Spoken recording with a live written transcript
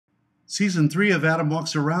Season 3 of Adam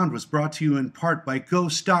Walks Around was brought to you in part by Go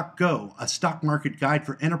Stock Go, a stock market guide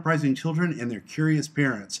for enterprising children and their curious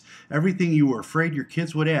parents. Everything you were afraid your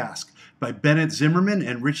kids would ask. By Bennett Zimmerman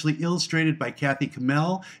and richly illustrated by Kathy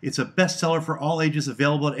Kamel. It's a bestseller for all ages,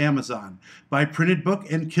 available at Amazon. By printed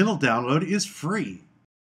book and Kindle download is free.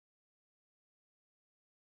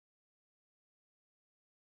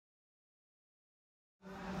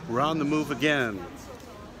 We're on the move again.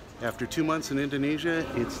 After 2 months in Indonesia,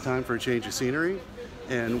 it's time for a change of scenery,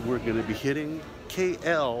 and we're going to be hitting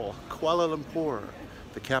KL, Kuala Lumpur,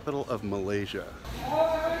 the capital of Malaysia.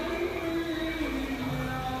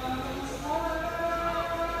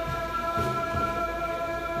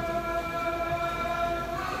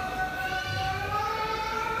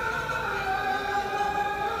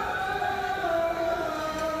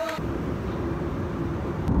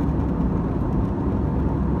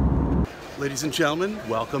 Ladies and gentlemen,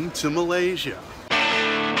 welcome to Malaysia.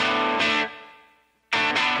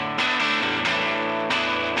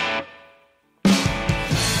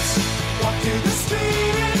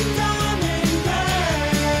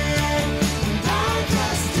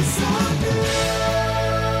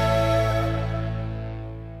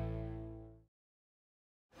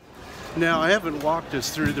 Now, I haven't walked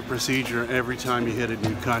us through the procedure every time you hit a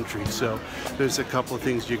new country, so there's a couple of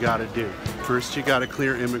things you got to do. First, you got to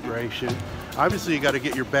clear immigration. Obviously, you got to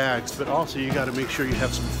get your bags, but also you got to make sure you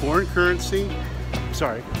have some local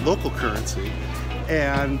currency,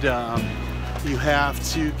 and you have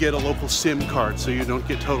to get a local SIM card so you don't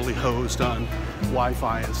get totally hosed on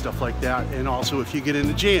Wi-Fi and stuff like that. And also, if you get in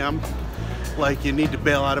a jam, like you need to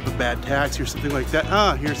bail out of a bad taxi or something like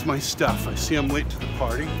that, here's my stuff. I see I'm late to the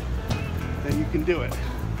party. And you can do it.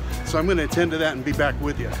 So I'm going to attend to that and be back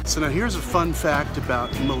with you. So now here's a fun fact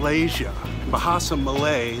about Malaysia. Bahasa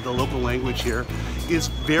Malay, the local language here, is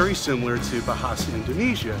very similar to Bahasa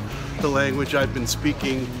Indonesia, the language I've been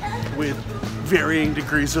speaking with varying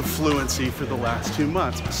degrees of fluency for the last 2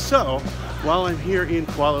 months. So while I'm here in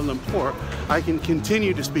Kuala Lumpur, I can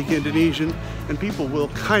continue to speak Indonesian and people will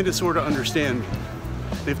kind of sort of understand me.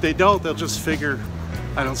 If they don't, they'll just figure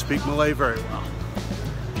I don't speak Malay very well.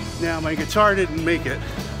 Now, my guitar didn't make it,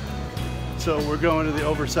 so we're going to the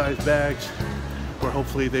oversized bags where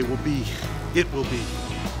hopefully it will be.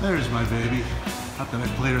 There's my baby. Not that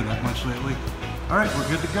I've played her that much lately. All right, we're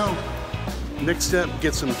good to go. Next step,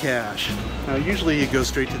 get some cash. Now, usually you go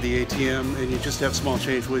straight to the ATM and you just have small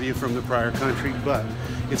change with you from the prior country, but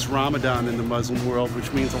it's Ramadan in the Muslim world,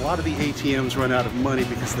 which means a lot of the ATMs run out of money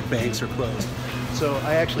because the banks are closed. So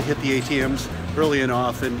I actually hit the ATMs early and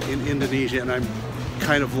often in Indonesia, and I'm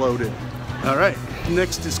kind of loaded. All right,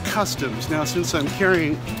 next is customs. Now, since I'm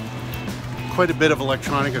carrying quite a bit of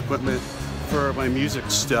electronic equipment for my music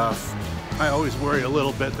stuff, I always worry a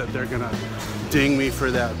little bit that they're gonna ding me for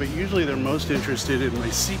that, but usually they're most interested in my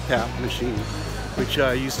CPAP machine, which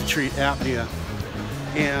I use to treat apnea,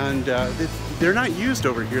 and they're not used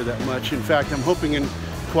over here that much. In fact, I'm hoping in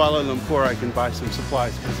Kuala Lumpur I can buy some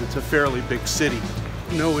supplies because it's a fairly big city.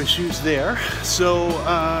 No issues there. So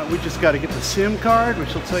we just got to get the SIM card,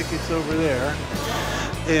 which will take us over there,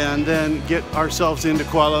 and then get ourselves into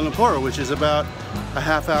Kuala Lumpur, which is about a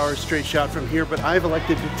half-hour straight shot from here. But I've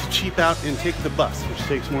elected to cheap out and take the bus, which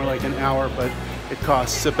takes more like an hour, but it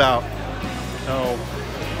costs about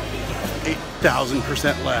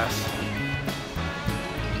 8,000% less.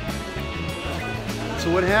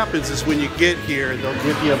 So what happens is when you get here, they'll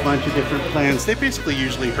give you a bunch of different plans. They basically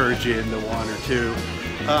usually herd you into one or two.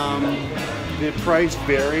 The price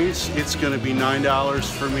varies. It's going to be $9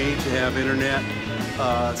 for me to have internet,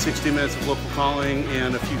 60 minutes of local calling,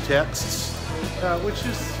 and a few texts, which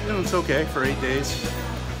is, it's okay for 8 days.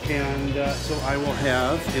 And so I will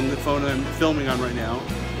have, in the phone I'm filming on right now,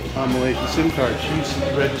 a Malaysian SIM card. She's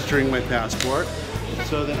registering my passport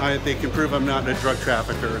so that they can prove I'm not a drug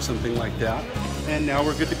trafficker or something like that. And now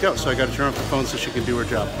we're good to go. So I got to turn off the phone so she can do her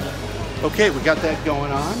job. Okay, we got that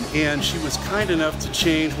going on, and she was kind enough to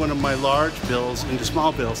change one of my large bills into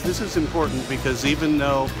small bills. This is important because even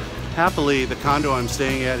though, happily, the condo I'm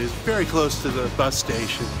staying at is very close to the bus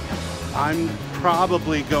station, I'm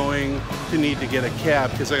probably going to need to get a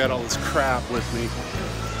cab because I got all this crap with me.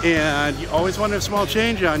 And you always want to have small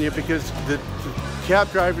change on you because the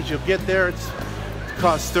cab drivers, you'll get there, it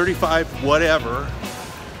costs 35 whatever,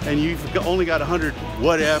 and you've only got 100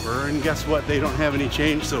 whatever, and guess what? They don't have any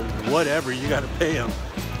change, so whatever, you got to pay them.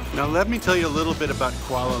 Now let me tell you a little bit about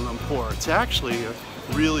Kuala Lumpur. It's actually a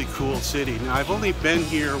really cool city. Now I've only been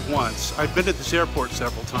here once. I've been at this airport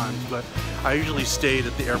several times, but I usually stayed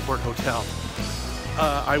at the airport hotel.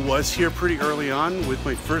 I was here pretty early on with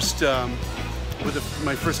my first with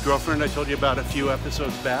my first girlfriend I told you about a few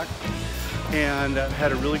episodes back, and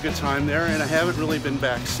had a really good time there, and I haven't really been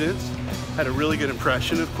back since. Had a really good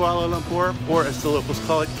impression of Kuala Lumpur, or as the locals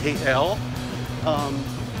call it, KL.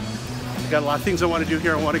 Got a lot of things I want to do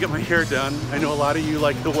here. I want to get my hair done. I know a lot of you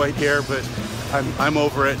like the white hair, but I'm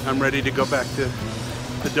over it. I'm ready to go back to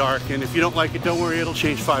the dark, and if you don't like it, don't worry, it'll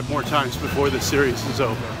change 5 more times before the series is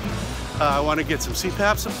over. I want to get some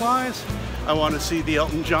CPAP supplies. I want to see the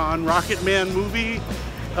Elton John Rocket Man movie,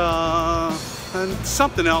 and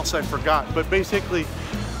something else I forgot, but basically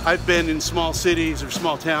I've been in small cities or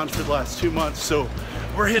small towns for the last 2 months, so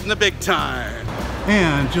we're hitting the big time.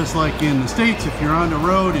 And just like in the States, if you're on the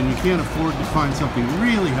road and you can't afford to find something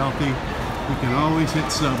really healthy, you can always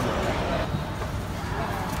hit Subway.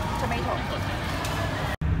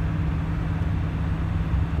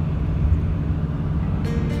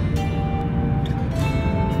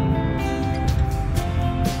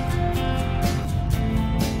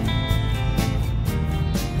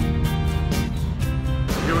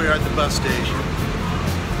 At the bus station.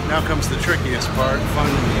 Now comes the trickiest part,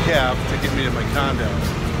 finding a cab to get me to my condo.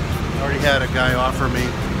 I already had a guy offer me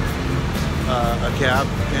a cab,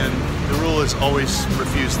 and the rule is always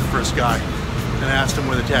refuse the first guy. And I asked him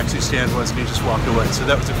where the taxi stand was, and he just walked away. So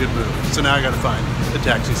that was a good move. So now I got to find the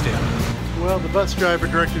taxi stand. Well, the bus driver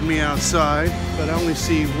directed me outside, but I only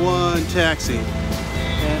see one taxi.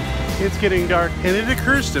 And it's getting dark, and it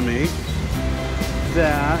occurs to me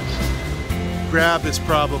that Grab is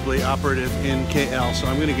probably operative in KL, so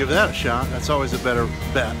I'm going to give that a shot. That's always a better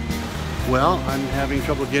bet. Well, I'm having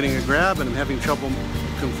trouble getting a Grab, and I'm having trouble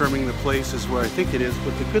confirming the place is where I think it is,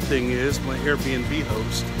 but the good thing is my Airbnb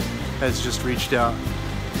host has just reached out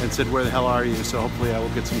and said, where the hell are you? So hopefully I will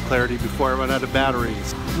get some clarity before I run out of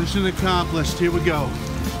batteries. Mission accomplished. Here we go.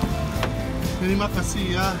 Terima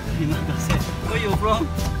kasih ya. Where are you from?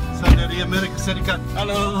 Dari America Serikat.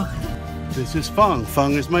 Hello. This is Feng.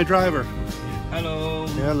 Feng is my driver. Hello.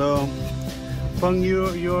 Hello. Feng,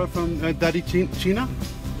 you're from Dari China?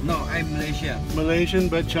 No, I'm Malaysia. Malaysian,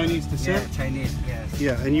 but Chinese descent? Yeah, Chinese, yes.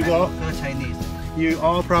 Yeah, and you Chinese. You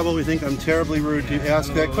all probably think I'm terribly rude to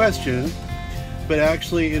ask that question, but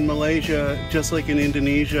actually in Malaysia, just like in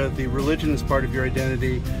Indonesia, the religion is part of your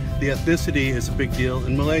identity. The ethnicity is a big deal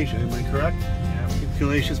in Malaysia, am I correct? Yeah.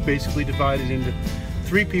 Malaysia is basically divided into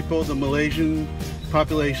 3 people: the Malaysian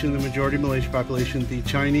population, the majority Malaysian population, the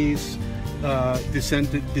Chinese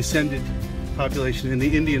descended population, and the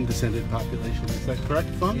Indian descended population. Is that correct,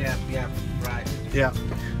 Feng? Yeah, right. Yeah.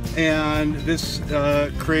 And this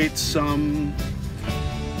creates some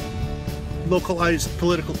localized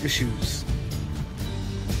political issues.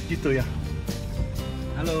 Gitu ya.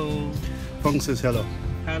 Hello. Feng says hello.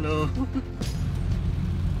 Hello.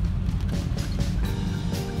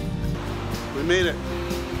 We made it.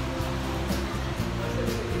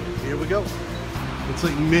 Here we go. It's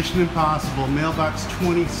like Mission Impossible. Mailbox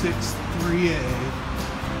 263A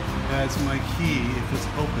has my key if it's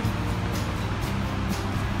open.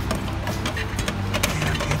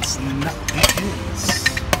 And it's not. It is.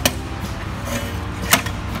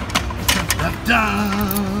 Da-da-da!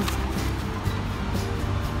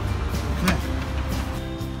 Okay.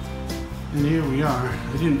 And here we are.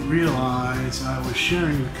 I didn't realize I was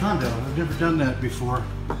sharing the condo. I've never done that before.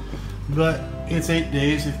 But it's 8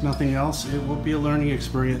 days, if nothing else. It will be a learning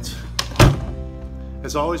experience.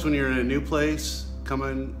 As always, when you're in a new place,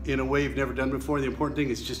 coming in a way you've never done before, the important thing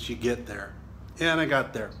is just you get there. And I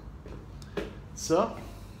got there. So,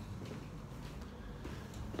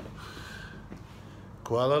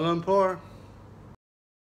 Kuala Lumpur.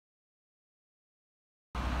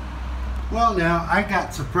 Well, now I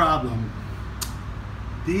got a problem.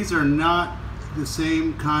 These are not the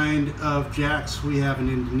same kind of jacks we have in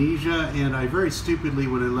Indonesia, and I very stupidly,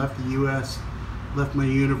 when I left the US, left my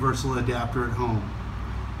universal adapter at home.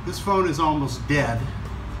 This phone is almost dead.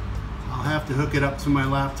 I'll have to hook it up to my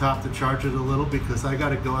laptop to charge it a little because I got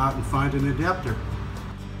to go out and find an adapter.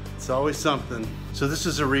 It's always something. So this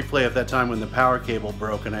is a replay of that time when the power cable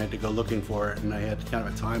broke and I had to go looking for it, and I had kind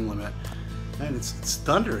of a time limit. And it's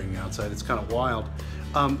thundering outside. It's kind of wild.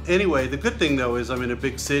 Anyway, the good thing though is I'm in a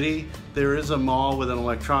big city. There is a mall with an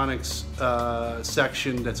electronics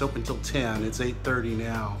section that's open till 10. It's 8:30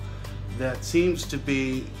 now. That seems to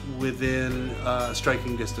be within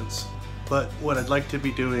striking distance. But what I'd like to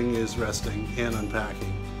be doing is resting and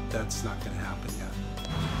unpacking. That's not going to happen yet.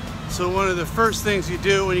 So one of the first things you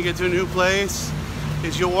do when you get to a new place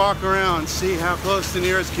is you walk around, see how close the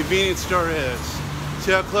nearest convenience store is,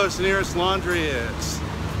 see how close the nearest laundry is,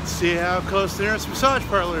 see how close the nearest massage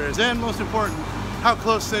parlor is, and most important, how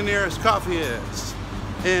close the nearest coffee is.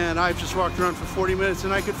 And I've just walked around for 40 minutes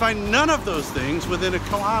and I could find none of those things within a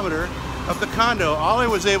kilometer of the condo. All I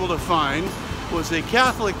was able to find was a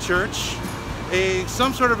Catholic church,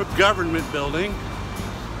 some sort of a government building,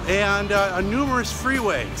 and numerous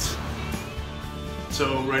freeways.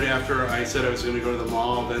 So right after I said I was going to go to the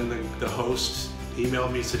mall, then the host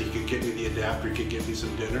emailed me, said he could get me the adapter, he could get me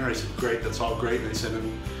some dinner. I said, great, that's all great. And I sent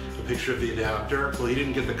him a picture of the adapter. Well, he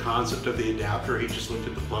didn't get the concept of the adapter. He just looked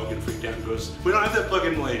at the plug and freaked out and goes, we don't have that plug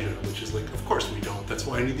in Malaysia, which is like, of course we don't. That's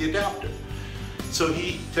why I need the adapter. So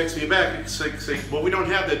he texted me back and said, well, we don't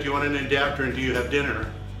have that. Do you want an adapter and do you have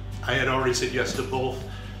dinner? I had already said yes to both.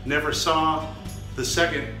 Never saw the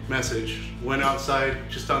second message. Went outside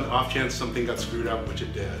just on the off chance something got screwed up, which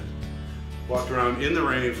it did. Walked around in the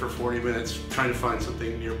rain for 40 minutes trying to find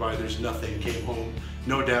something nearby. There's nothing. Came home,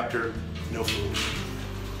 no adapter, no food.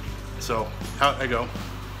 So out I go.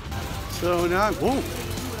 So now I'm, whoa,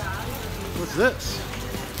 what's this?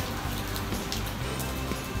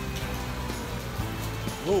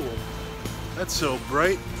 Whoa, that's so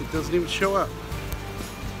bright it doesn't even show up.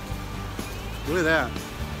 Look at that.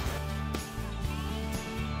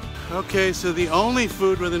 Okay, so the only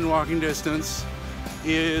food within walking distance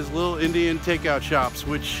is little Indian takeout shops,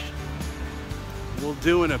 which will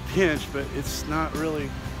do in a pinch, but it's not really,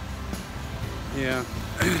 yeah,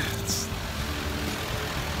 it's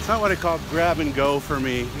not what I call grab and go for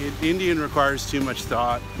me. Indian requires too much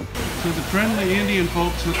thought. So the friendly Indian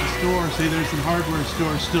folks at the store say there's some hardware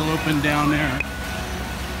stores still open down there.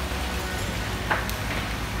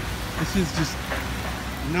 This is just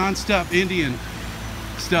non-stop Indian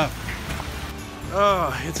stuff.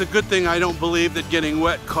 Oh, it's a good thing I don't believe that getting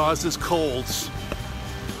wet causes colds.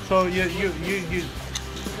 So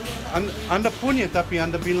Anda punya tapi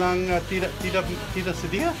Anda bilang tidak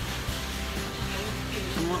sedia?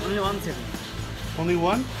 Only one setting. Only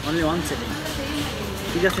one? Only one setting.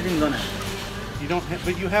 Tiga setting don't have. You don't have,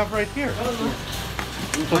 but you have right here.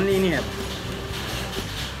 Yes. Only in here.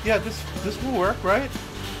 Yeah, this will work, right?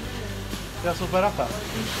 Yeah, so berapa?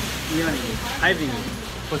 Even 5 ringgit.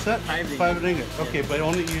 What's that? 5 ringgit. Okay, but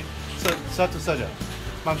only you, satu saja.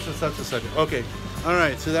 Maksud satu saja. Okay. All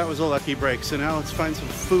right, so that was a lucky break. So now let's find some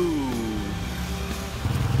food.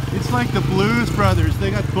 It's like the Blues Brothers.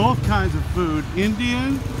 They got both kinds of food,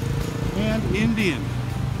 Indian and Indian.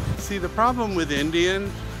 See, the problem with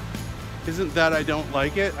Indian isn't that I don't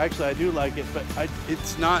like it. Actually, I do like it, but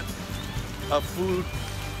it's not a food.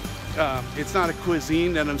 It's not a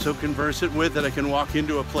cuisine that I'm so conversant with that I can walk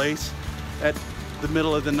into a place at the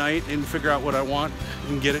middle of the night and figure out what I want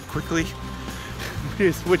and get it quickly,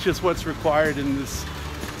 which is what's required in this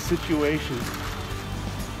situation.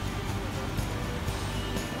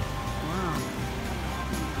 Wow.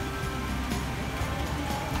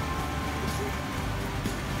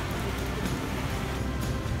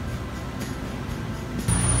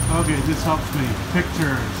 Okay, this helps me.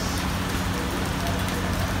 Pictures.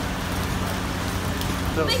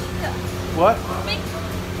 So, what? Big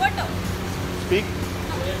photo. Speak?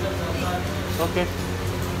 Okay.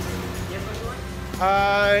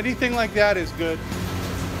 Anything like that is good.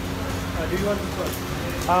 Do you want this one?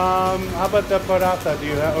 How about the paratha? Do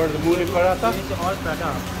you have, or the muli paratha? This is all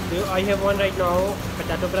paratha. I have one right now,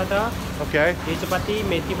 potato paratha, Okay. chapati,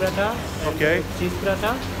 methi paratha, and Okay. cheese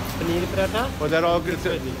paratha, paneer paratha. Well, that all good.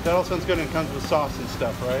 That all sounds good and comes with sauce and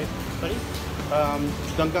stuff, right? Sorry?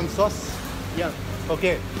 Dunkan sauce. Yeah.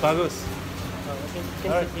 Okay. Bagus. Okay.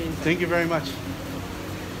 All right. Thank you very much.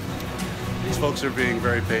 These folks are being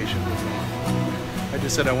very patient with me. I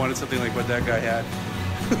just said I wanted something like what that guy had.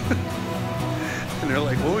 And they're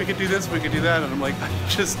like, well, we could do this, we could do that. And I'm like, I'm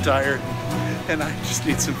just tired and I just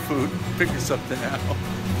need some food. Figure something out.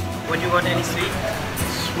 What do you want? Any sweet?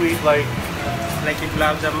 Sweet, like,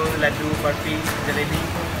 gulab jamun, laddu, barfi, jalebi?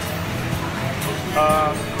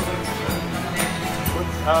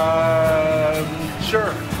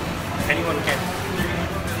 Sure. Anyone can.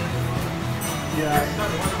 Yeah.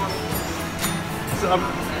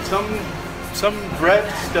 Some bread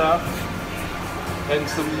stuff and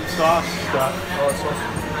some sauce stuff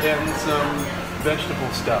and some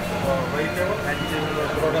vegetable stuff.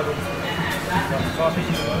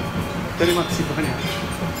 Terima kasih banyak.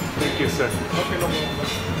 Thank you, sir.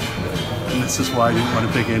 And this is why I didn't want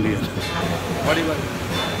to pick Indian. What do you want?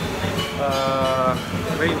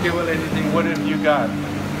 Vegetable, anything. What have you got?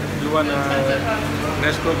 You want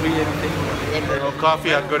Nescoffee, anything? Well,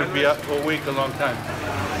 coffee, I've got to be up a week, a long time.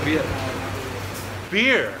 Beer?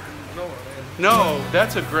 Beer? No. No,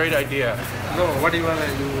 that's a great idea. No, what do you want?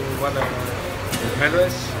 You want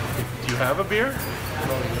Meloes? Do you have a beer?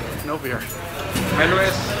 No. No beer.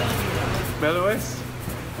 Meloes? Meloes?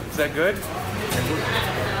 Is that good?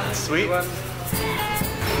 Sweet?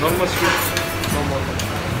 Normal sweet. Normal.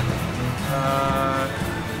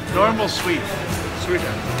 Normal sweet. Sweet.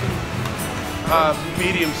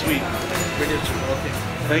 Medium sweet. Medium sweet. Okay.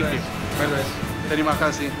 Thank you. Very nice. Terima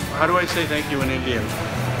kasih. How do I say thank you in Indian?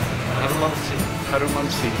 Harumamsi.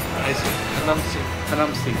 Harumamsi. I see. Hanamsi.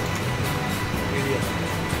 Hanamsi. Medium.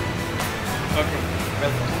 Okay.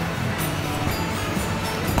 Welcome.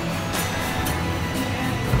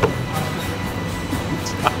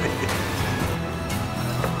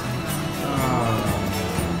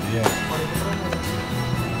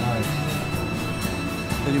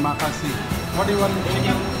 Terima kasih. What do you want?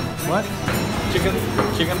 Chicken? What?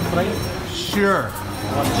 Chicken fry? Sure.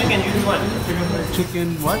 Chicken, you want? Chicken fry. Chicken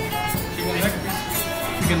what? Chicken leg piece?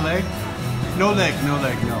 Chicken leg? No leg, no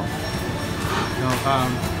leg, no. No,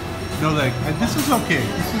 no leg. This is okay.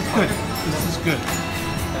 This is good. This is good.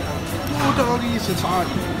 Oh, doggies, it's hot.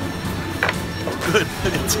 Good,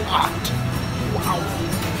 it's hot. Wow.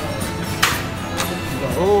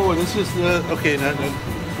 Oh, this is the, okay, now,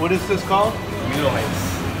 what is this called? Milo ice.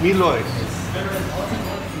 Milo ice.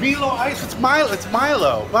 Milo ice, it's Milo, it's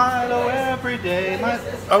Milo. Milo every day.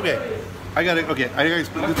 Okay, I gotta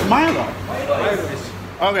explain, it's Milo.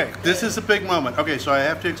 Okay, this is a big moment. Okay, so I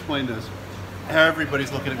have to explain this.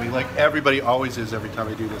 Everybody's looking at me like everybody always is every time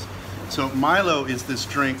I do this. So Milo is this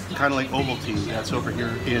drink, kind of like Ovaltine, that's over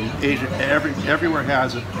here in Asia. Everywhere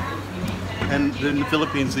has it. And in the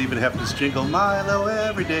Philippines, they even have this jingle, Milo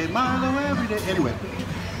every day, Milo every day. Anyway,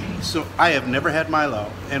 so I have never had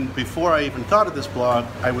Milo. And before I even thought of this blog,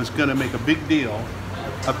 I was gonna make a big deal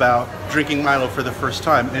about drinking Milo for the first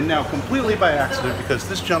time. And now completely by accident, because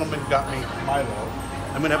this gentleman got me Milo,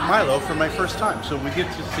 I'm gonna have Milo for my first time. So we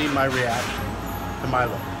get to see my reaction to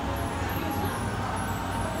Milo.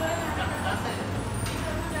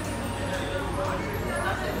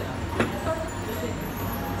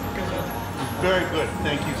 Very good,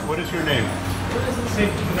 thank you. What is your name?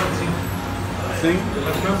 Sing. Singh?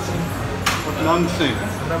 Long Singh.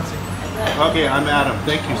 Okay, I'm Adam.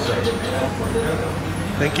 Thank you, sir.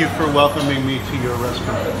 Thank you for welcoming me to your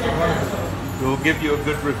restaurant. We'll give you a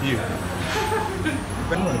good review.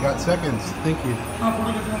 Oh, I got seconds. Thank you.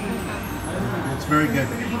 It's very good.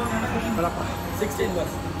 16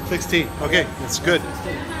 bucks. 16. Okay, it's good.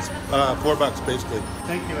 It's, $4 basically.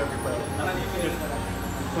 Thank you, everybody.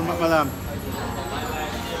 Madam.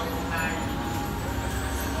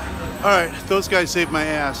 All right, those guys saved my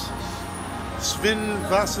ass. Svin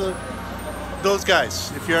Vasa, those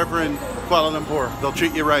guys. If you're ever in Kuala Lumpur, they'll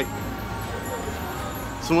treat you right.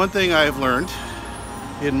 So one thing I've learned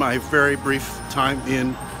in my very brief time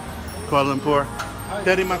in Kuala Lumpur,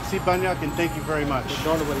 terima kasih banyak and thank you very much.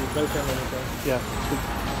 Don't worry, welcome anytime. Yeah.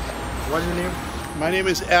 What's your name? My name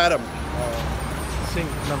is Adam. Singh.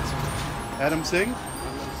 Adam Singh?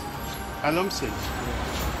 Adam Singh.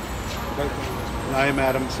 Welcome. I am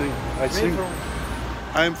Adam Singh. I sing. From?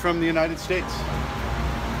 I am from the United States.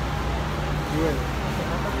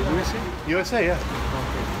 USA? USA, yeah.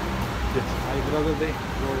 Okay. Yes. I brother there.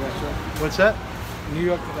 Your restaurant. What's that? New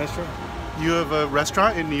York restaurant. You have a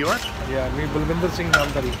restaurant in New York? Yeah, me Balwinder Singh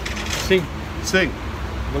naam dari. Singh. Sing.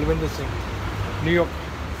 Balwinder Singh. New York.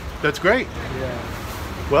 That's great. Yeah.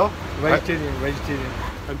 Well, Vegetarian.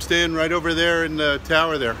 I'm staying right over there in the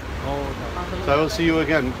tower there. Oh, no. So I will see you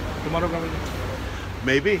again. Tomorrow coming.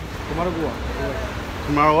 Maybe. Tomorrow go.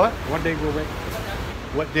 Tomorrow what? What day go back?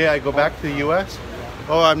 What day I go back to the U.S.?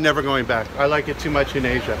 Oh, I'm never going back. I like it too much in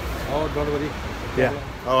Asia. Oh, don't worry. Yeah.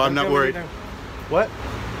 Oh, I'm not worried. What?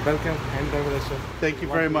 Welcome. Anytime restaurant. Thank you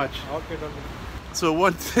very much. Okay, don't worry. So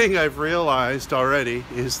one thing I've realized already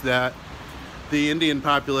is that the Indian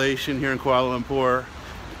population here in Kuala Lumpur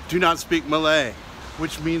do not speak Malay,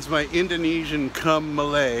 which means my Indonesian cum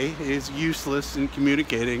Malay is useless in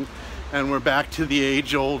communicating, and we're back to the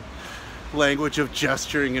age-old language of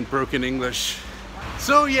gesturing and broken English.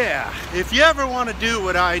 So yeah, if you ever want to do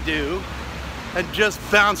what I do and just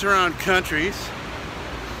bounce around countries,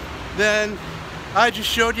 then I just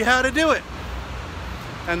showed you how to do it.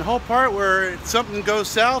 And the whole part where something goes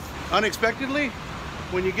south unexpectedly,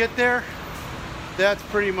 when you get there, that's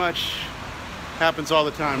pretty much happens all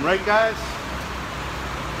the time, right guys?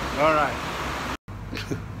 All right.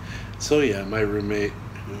 So yeah, my roommate,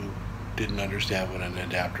 who didn't understand what an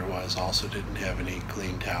adapter was, also didn't have any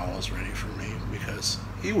clean towels ready for me because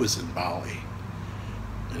he was in Bali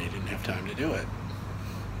and he didn't have time to do it.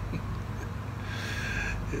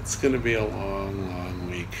 It's gonna be a long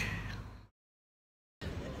week.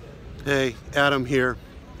 Hey, Adam here,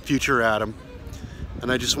 future Adam.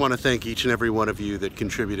 And I just want to thank each and every one of you that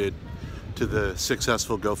contributed to the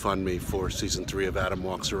successful GoFundMe for season 3 of Adam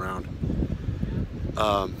Walks Around.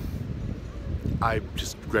 I'm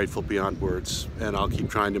just grateful beyond words, and I'll keep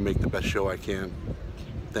trying to make the best show I can.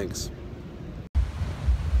 Thanks.